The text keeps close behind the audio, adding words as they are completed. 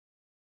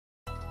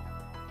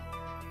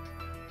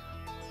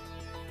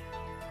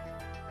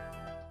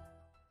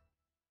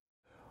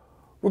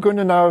We're going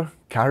to now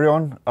carry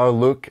on our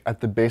look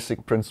at the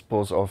basic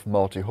principles of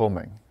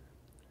multi-homing.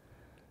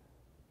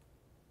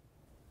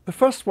 The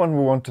first one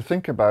we want to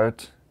think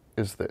about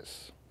is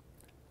this.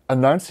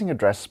 Announcing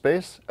address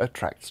space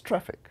attracts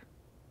traffic.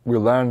 We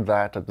learned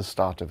that at the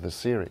start of this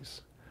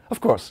series.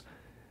 Of course,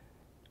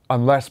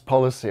 unless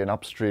policy and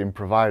upstream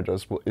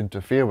providers will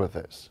interfere with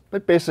this.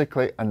 But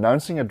basically,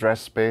 announcing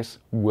address space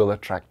will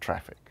attract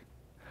traffic.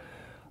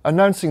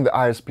 Announcing the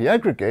ISP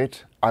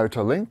aggregate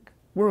outer link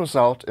will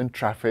result in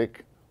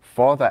traffic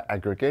for that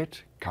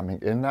aggregate coming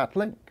in that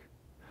link.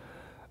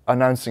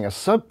 Announcing a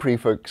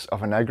subprefix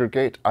of an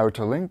aggregate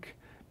outer link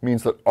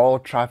means that all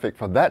traffic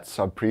for that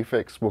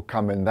subprefix will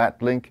come in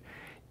that link,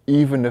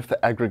 even if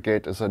the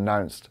aggregate is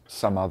announced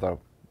some other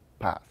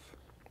path.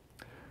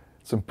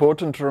 It's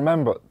important to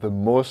remember the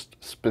most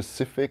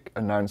specific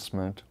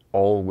announcement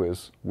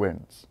always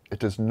wins.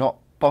 It is not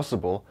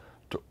possible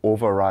to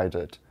override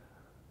it.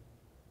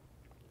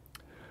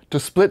 To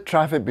split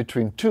traffic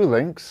between two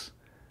links,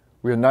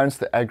 we announce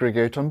the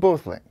aggregate on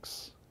both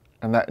links,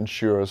 and that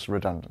ensures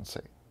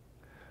redundancy.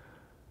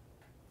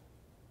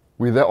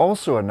 We then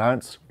also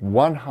announce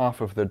one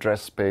half of the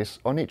address space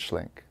on each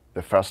link.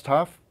 The first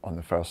half on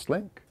the first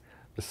link,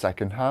 the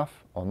second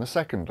half on the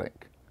second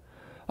link.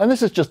 And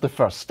this is just the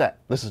first step.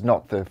 This is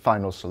not the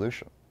final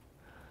solution.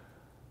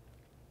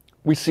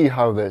 We see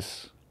how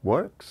this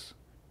works.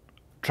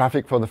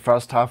 Traffic for the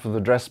first half of the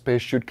address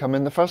space should come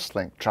in the first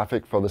link.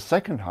 Traffic for the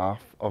second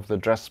half of the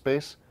address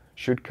space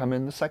should come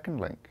in the second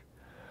link.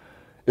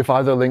 If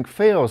either link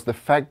fails, the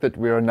fact that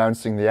we're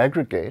announcing the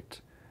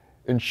aggregate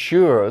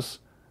ensures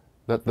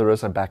that there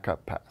is a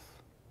backup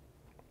path.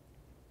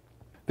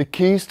 The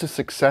keys to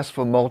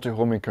successful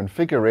multi-homing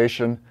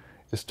configuration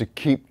is to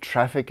keep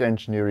traffic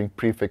engineering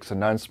prefix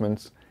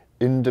announcements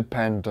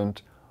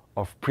independent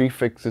of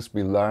prefixes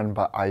we learn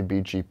by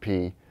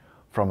IBGP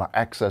from our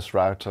access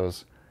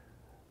routers,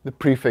 the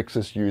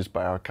prefixes used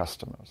by our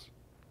customers.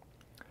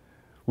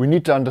 We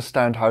need to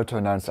understand how to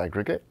announce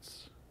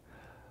aggregates.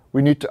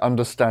 We need to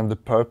understand the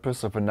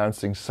purpose of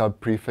announcing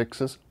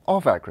subprefixes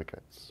of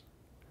aggregates.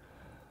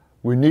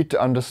 We need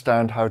to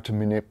understand how to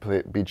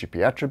manipulate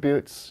BGP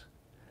attributes.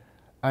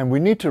 And we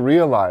need to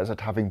realize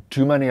that having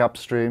too many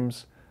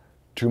upstreams,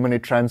 too many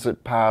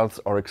transit paths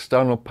or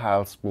external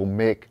paths will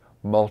make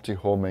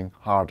multi-homing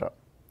harder.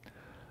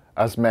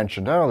 As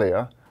mentioned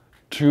earlier,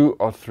 2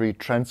 or 3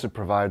 transit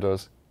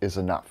providers is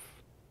enough.